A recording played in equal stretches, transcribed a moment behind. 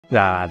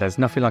There's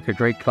nothing like a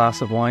great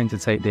glass of wine to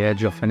take the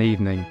edge off an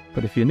evening,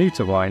 but if you're new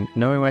to wine,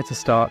 knowing where to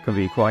start can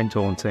be quite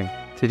daunting.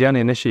 To the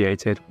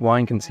uninitiated,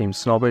 wine can seem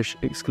snobbish,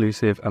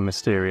 exclusive and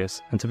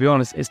mysterious, and to be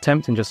honest, it's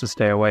tempting just to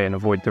stay away and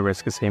avoid the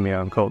risk of seeming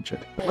uncultured.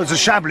 There's a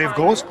Chablis, of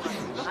course.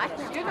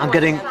 I'm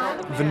getting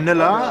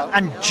vanilla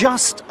and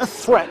just a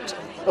threat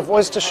of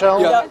oyster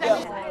shell.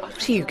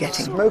 What are you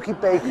getting? Smoky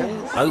bacon.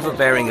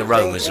 Overbearing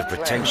aromas of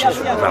pretentious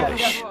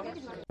rubbish.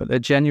 But there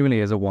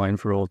genuinely is a wine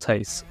for all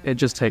tastes. It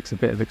just takes a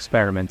bit of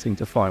experimenting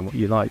to find what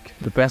you like.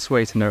 The best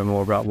way to know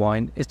more about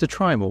wine is to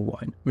try more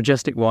wine.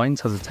 Majestic Wines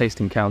has a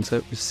tasting counter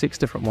with 6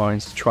 different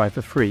wines to try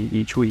for free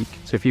each week.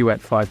 So if you went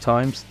 5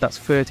 times, that's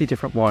 30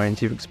 different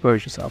wines you've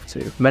exposed yourself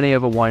to. Many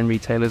other wine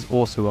retailers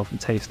also offer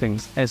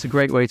tastings, and it's a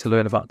great way to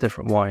learn about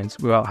different wines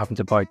without having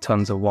to buy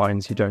tons of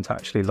wines you don't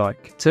actually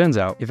like. Turns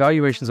out,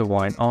 evaluations of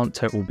wine aren't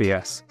total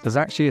BS. There's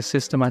actually a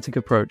systematic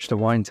approach to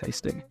wine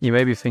tasting. You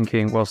may be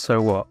thinking, well,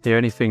 so what? The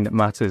only thing that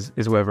matters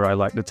is whether I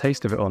like the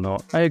taste of it or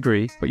not. I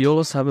agree, but you'll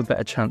also have a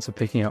better chance of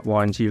picking out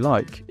wines you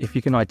like if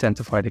you can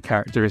identify the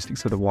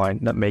characteristics of the wine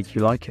that make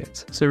you like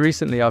it. So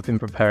recently I've been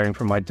preparing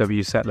for my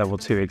WSET Level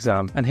 2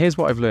 exam, and here's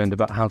what I've learned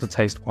about how to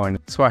taste wine.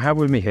 So I have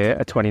with me here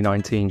a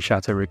 2019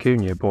 Chateau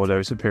Racugna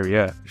Bordeaux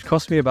Supérieur, which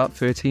cost me about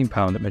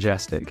 £13 at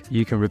Majestic.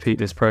 You can repeat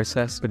this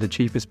process with the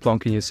cheapest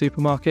plonk in your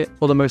supermarket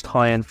or the most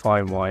high-end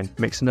fine wine. It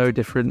makes no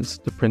difference,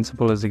 the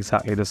principle is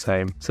exactly the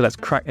same. So let's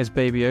crack this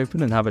baby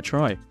open and have a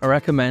try. I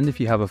recommend if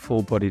you have a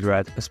full-bodied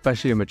red,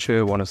 especially a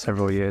mature one of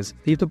several years,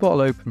 leave the bottle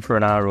open for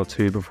an hour or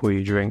 2 before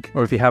you drink,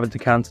 or if you have a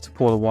decanter to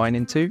pour the wine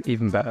into,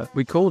 even better.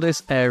 We call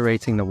this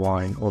aerating the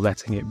wine, or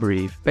letting it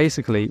breathe.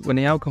 Basically, when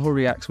the alcohol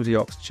reacts with the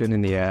oxygen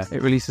in the air,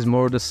 it releases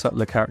more of the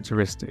subtler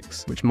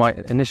characteristics, which might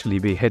initially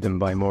be hidden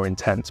by more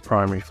intense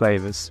primary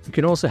flavours. You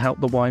can also help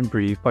the wine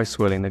breathe by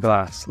swirling the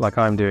glass, like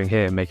I'm doing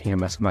here, making a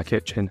mess of my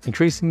kitchen,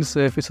 increasing the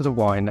surface of the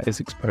wine that is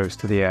exposed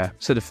to the air.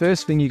 So the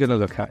first thing you're going to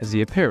look at is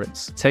the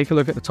appearance. Take a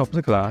look at the top of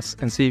the glass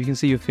and see if you can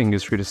see your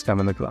fingers through the stem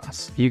of the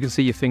glass. If you can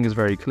see your fingers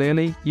very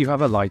clearly, you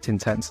have a light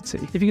intensity.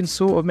 If you can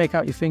sort of make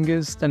out your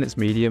fingers, then it's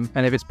medium,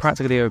 and if it's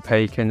practically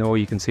opaque and all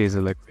you can see is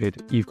a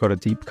liquid, you've got a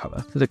deep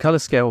colour. So the colour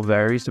scale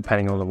varies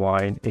depending on the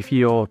wine. If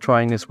you're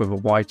trying this with a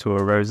white or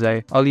a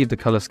rosé, I'll leave the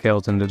colour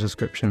scales in the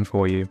description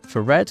for you.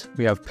 For red,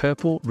 we have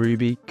purple,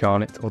 ruby,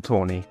 garnet or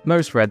tawny.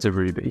 Most reds are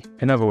ruby,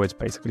 in other words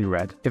basically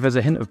red. If there's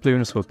a hint of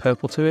blueness or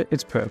purple to it,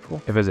 it's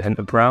purple. If there's a hint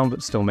of brown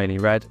but still mainly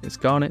red, it's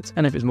garnet,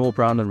 and if it's more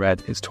brown than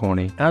red, it's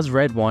tawny. As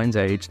red wines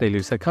age, they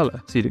lose their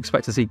colour, so you'd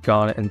expect to see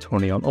garnet and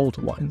tawny on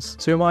older wines.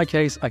 So in my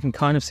case, I can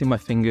kind of see my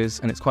fingers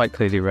and it's quite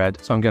clearly red,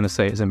 so I'm going to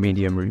say it's a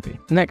medium ruby.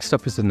 Next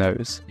up is the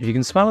nose. If you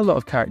can smell a lot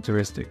of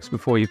characteristics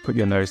before you put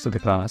your nose to the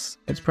glass,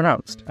 it's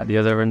pronounced. At the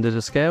other end of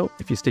the scale,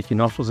 if you stick your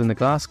nostrils in the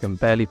glass and can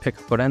barely pick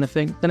up on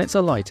anything, then it's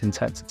a light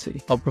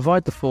intensity. I'll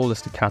provide the full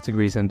list of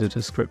categories in the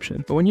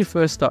description, but when you're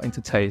first starting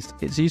to taste,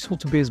 it's useful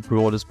to be as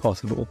broad as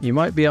possible. You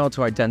might be able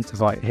to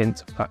identify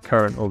hints of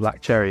blackcurrant or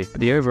black cherry, but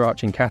the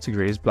overarching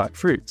category is black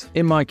fruit.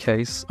 In my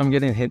case, I'm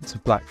getting hints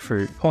of black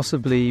fruit,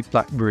 possibly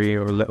black brie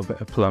or a little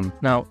bit of plum.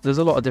 Now, there's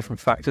a lot of different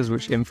factors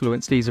which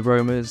influence these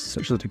aromas,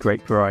 such as the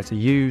grape variety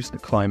used, the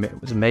climate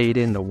it was made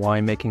in, the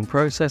winemaking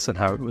process and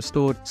how it was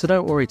stored, so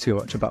don't worry too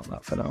much about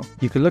that for now.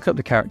 You can look up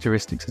the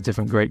characteristics of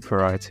different grape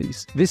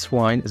varieties. This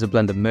wine is a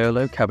blend of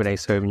Merlot, Cabernet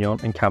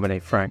Sauvignon and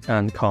Cabernet Franc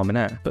and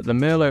Carmenere, but the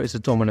Merlot is a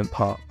dominant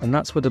part, and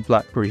that's where the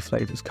black brie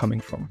flavour is coming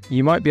from.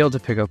 You might be able to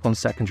pick up on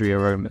secondary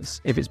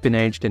aromas. If it's been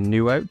aged in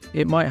new oak,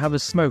 it might have a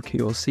smoky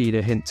or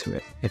cedar hint to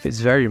it. If it's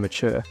very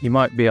mature, you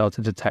might be able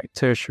to detect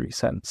tertiary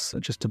scents,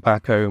 such as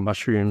tobacco,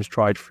 mushrooms,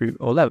 dried fruit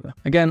or leather.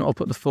 Again, I'll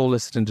put the full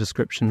list in the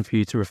description for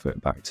you to refer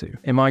back to.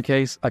 In my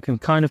case, I can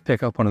kind of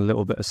pick up on a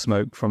little bit of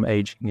smoke from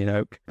aging in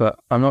oak, but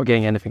I'm not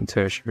getting anything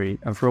tertiary,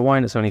 and for a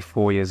wine that's only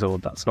 4 years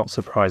old, that's not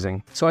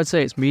surprising. So I'd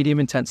say it's medium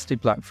intensity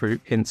black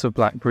fruit, hints of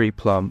black brie,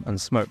 plum and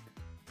smoke.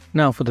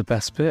 Now for the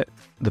best bit,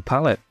 the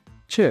palate.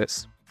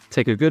 Cheers!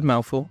 Take a good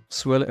mouthful,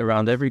 swirl it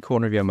around every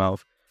corner of your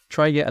mouth,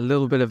 try to get a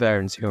little bit of air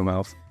into your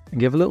mouth, and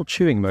give a little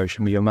chewing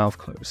motion with your mouth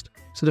closed.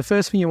 So the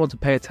first thing you want to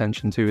pay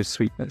attention to is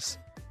sweetness.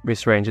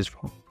 This ranges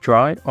from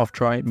dry,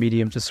 off-dry,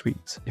 medium to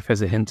sweet. If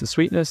there's a hint of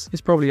sweetness,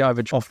 it's probably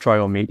either off-dry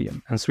or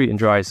medium, and sweet and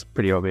dry is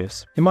pretty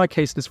obvious. In my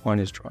case, this wine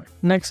is dry.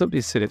 Next up, the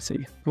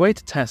acidity. The way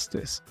to test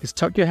this is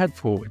tuck your head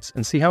forwards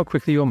and see how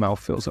quickly your mouth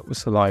fills up with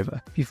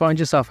saliva. If you find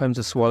yourself having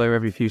to swallow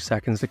every few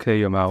seconds to clear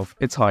your mouth,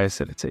 it's high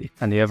acidity.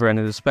 And the other end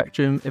of the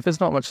spectrum, if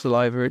there's not much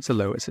saliva, it's a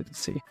low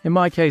acidity. In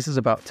my case, it's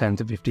about 10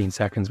 to 15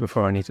 seconds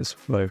before I need to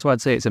swallow, so I'd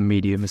say it's a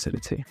medium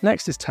acidity.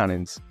 Next is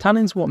tannins.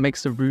 Tannins what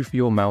makes the roof of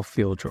your mouth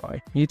feel dry.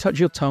 You touch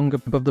your tongue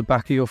above the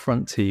back of your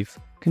front teeth,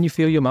 Can you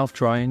feel your mouth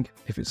drying?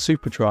 If it's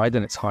super dry,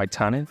 then it's high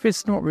tannin. If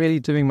it's not really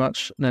doing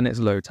much, then it's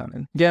low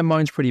tannin. Again,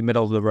 mine's pretty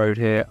middle of the road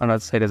here, and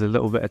I'd say there's a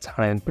little bit of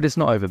tannin, but it's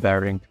not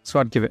overbearing, so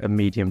I'd give it a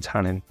medium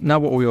tannin. Now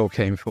what we all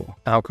came for,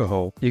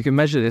 alcohol. You can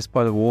measure this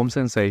by the warm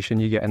sensation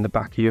you get in the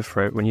back of your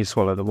throat when you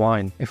swallow the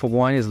wine. If a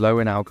wine is low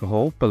in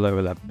alcohol,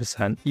 below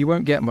 11%, you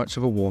won't get much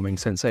of a warming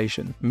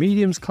sensation.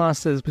 Medium's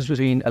classed as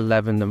between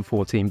 11 and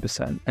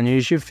 14%, and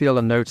you should feel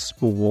a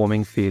noticeable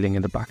warming feeling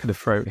in the back of the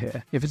throat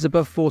here. If it's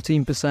above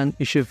 14%,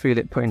 you should feel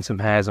it putting some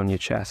hairs on your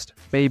chest,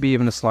 maybe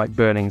even a slight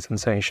burning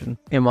sensation.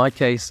 In my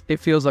case, it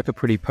feels like a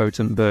pretty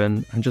potent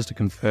burn, and just to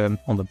confirm,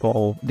 on the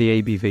bottle,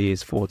 the ABV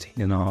is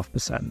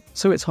 14.5%.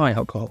 So it's high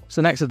alcohol.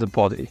 So next is the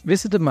body.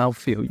 This is the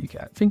mouthfeel you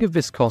get. Think of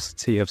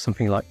viscosity of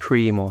something like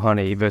cream or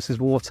honey versus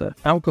water.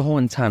 Alcohol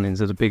and tannins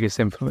are the biggest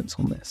influence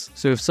on this.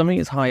 So if something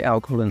is high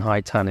alcohol and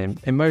high tannin,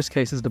 in most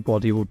cases the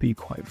body will be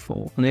quite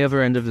full. On the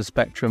other end of the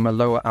spectrum, a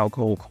lower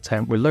alcohol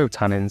content with low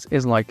tannins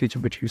is likely to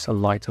produce a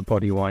lighter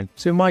body wine.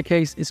 So in my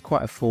case, it's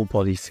quite a full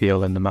body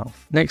feel in the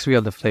mouth. Next we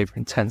have the flavour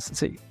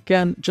intensity.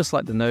 Again, just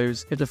like the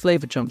nose, if the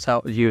flavour jumps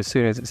out at you as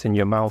soon as it's in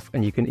your mouth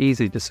and you can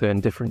easily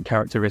discern different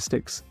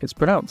characteristics, it's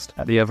pronounced.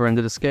 At the other end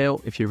of the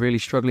scale, if you're really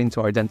struggling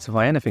to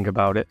identify anything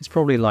about it, it's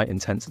probably light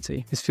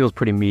intensity. This feels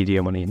pretty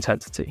medium on the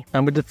intensity.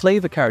 And with the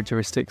flavour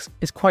characteristics,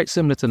 it's quite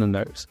similar to the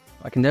nose.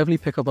 I can definitely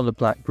pick up on the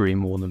blackberry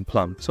more than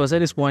plum. So I say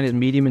this wine is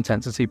medium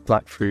intensity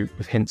black fruit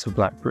with hints of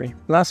blackberry.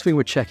 Last thing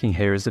we're checking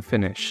here is the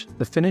finish.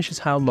 The finish is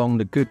how long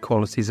the good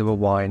qualities of a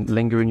wine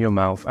linger in your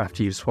mouth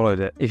after you've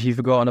swallowed it. If you've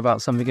forgotten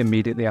about something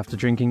immediately after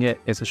drinking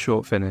it, it's a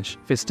short finish.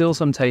 If it's still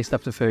some taste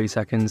after 30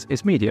 seconds,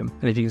 it's medium.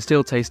 And if you can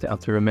still taste it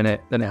after a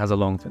minute, then it has a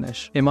long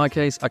finish. In my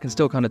case, I can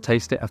still kind of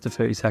taste it after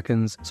 30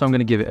 seconds, so I'm going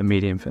to give it a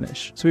medium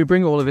finish. So we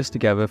bring all of this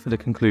together for the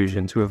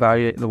conclusion to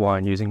evaluate the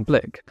wine using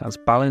Blick. That's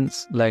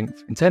balance,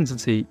 length,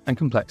 intensity, and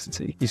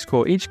complexity. You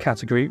score each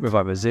category with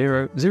either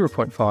 0,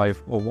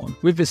 0.5, or 1.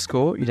 With this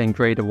score, you then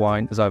grade a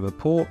wine as either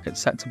poor,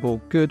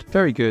 acceptable, good,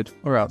 very good,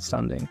 or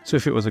outstanding. So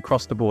if it was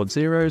across the board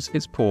zeros,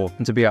 it's poor,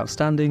 and to be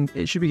outstanding,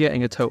 it should be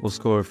getting a total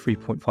score of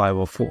 3.5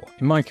 or 4.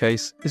 In my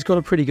case, it's got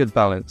a pretty good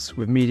balance,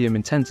 with medium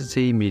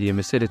intensity, medium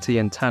acidity,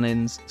 and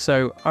tannins,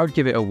 so I would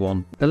give it a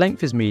 1. The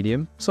length is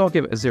medium, so I'll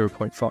give it a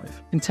 0.5.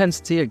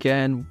 Intensity,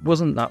 again,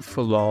 wasn't that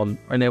full on,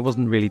 and it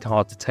wasn't really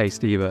hard to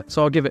taste either,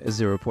 so I'll give it a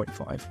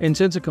 0.5. In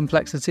terms of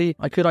complexity,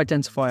 I could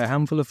identify a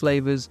handful of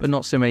flavours, but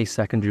not so many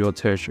secondary or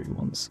tertiary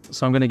ones,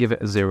 so I'm going to give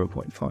it a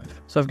 0.5.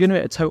 So I've given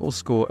it a total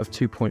score of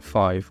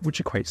 2.5,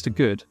 which equates to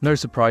good. No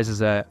surprises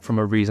there from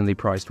a reasonably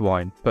priced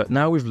wine, but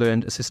now we've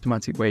learned a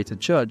systematic way to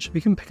judge,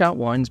 we can pick out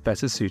wines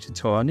better suited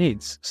to our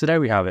needs. So there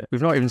we have it.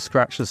 We've not even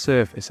scratched the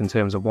surface in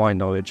terms of wine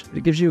knowledge, but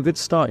it gives you a good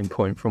starting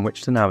point from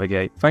which to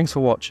navigate. Thanks for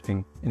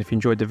watching, and if you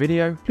enjoyed the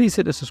video, please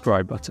hit the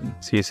subscribe button.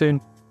 See you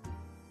soon.